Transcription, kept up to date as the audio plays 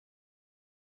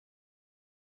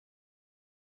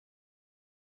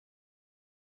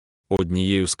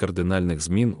Однією з кардинальних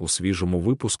змін у свіжому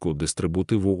випуску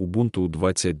дистрибутиву Ubuntu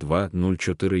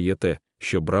 22.04 є те,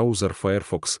 що браузер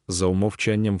Firefox за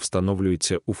умовчанням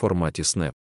встановлюється у форматі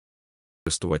snap.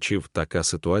 Користувачів така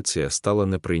ситуація стала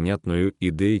неприйнятною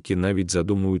і деякі навіть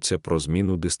задумуються про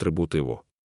зміну дистрибутиву.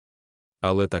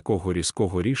 Але такого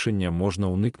різкого рішення можна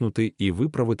уникнути і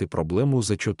виправити проблему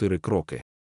за 4 кроки.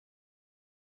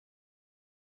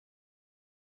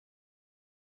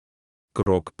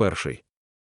 Крок перший.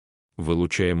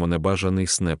 Вилучаємо небажаний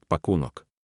snap-пакунок.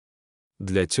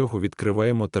 Для цього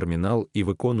відкриваємо термінал і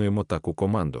виконуємо таку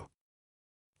команду.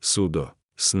 sudo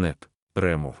snap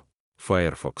remove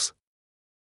Firefox.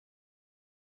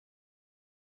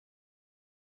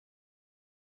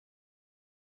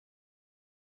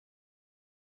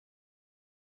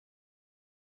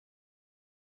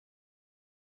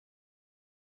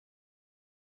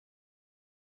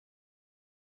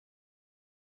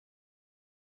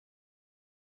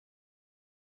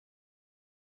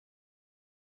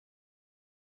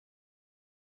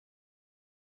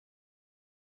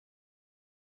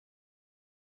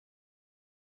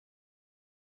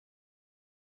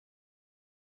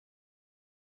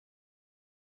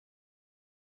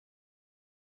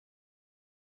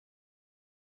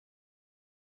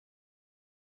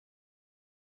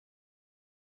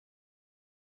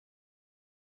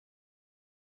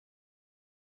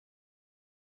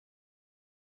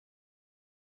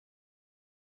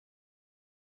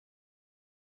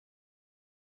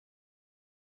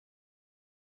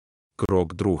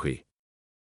 Крок другий.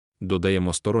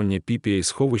 Додаємо стороннє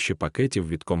PPA-сховище пакетів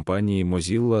від компанії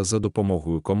Mozilla за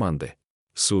допомогою команди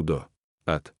sudo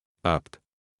apt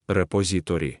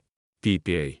repository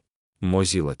ppa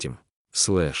mozilla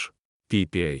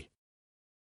team/ppa.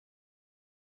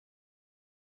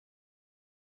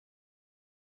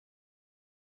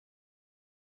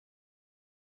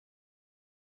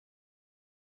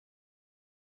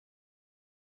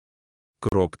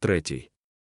 Крок третій.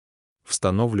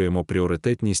 Встановлюємо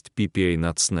пріоритетність PPA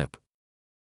над Snap.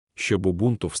 Щоб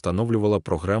Ubuntu встановлювала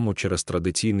програму через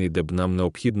традиційний deb, нам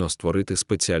необхідно створити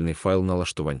спеціальний файл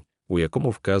налаштувань, у якому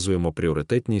вказуємо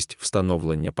пріоритетність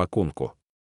встановлення пакунку.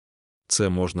 Це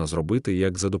можна зробити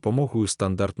як за допомогою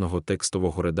стандартного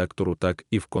текстового редактору, так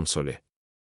і в консолі.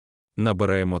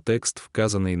 Набираємо текст,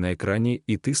 вказаний на екрані,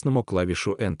 і тиснемо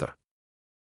клавішу Enter.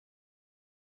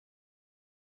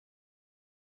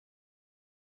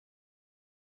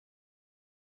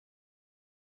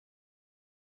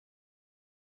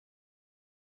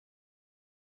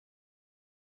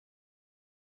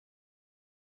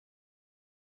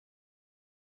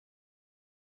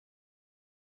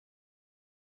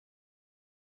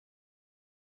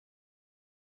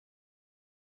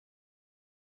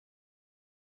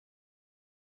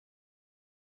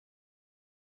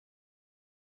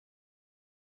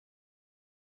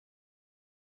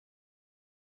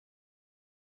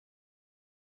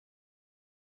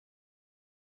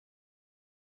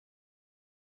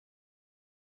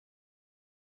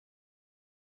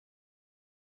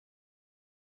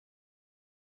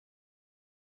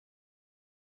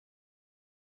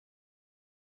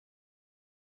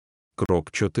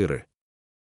 Крок 4.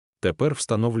 Тепер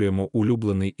встановлюємо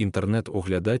улюблений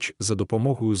інтернет-оглядач за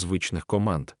допомогою звичних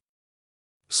команд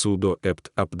sudo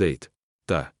apt update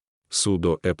та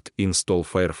sudo apt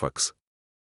install Firefox.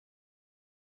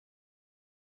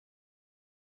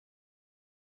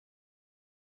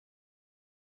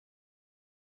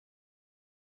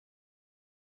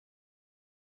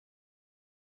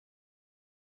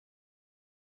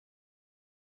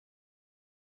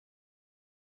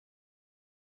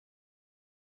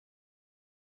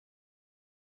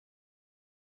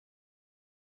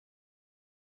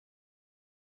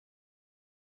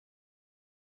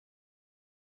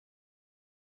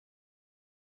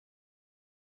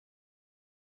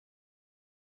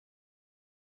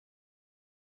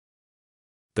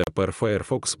 Тепер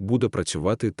Firefox буде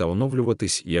працювати та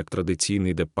оновлюватись як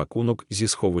традиційний deb-пакунок зі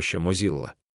сховища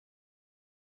Mozilla.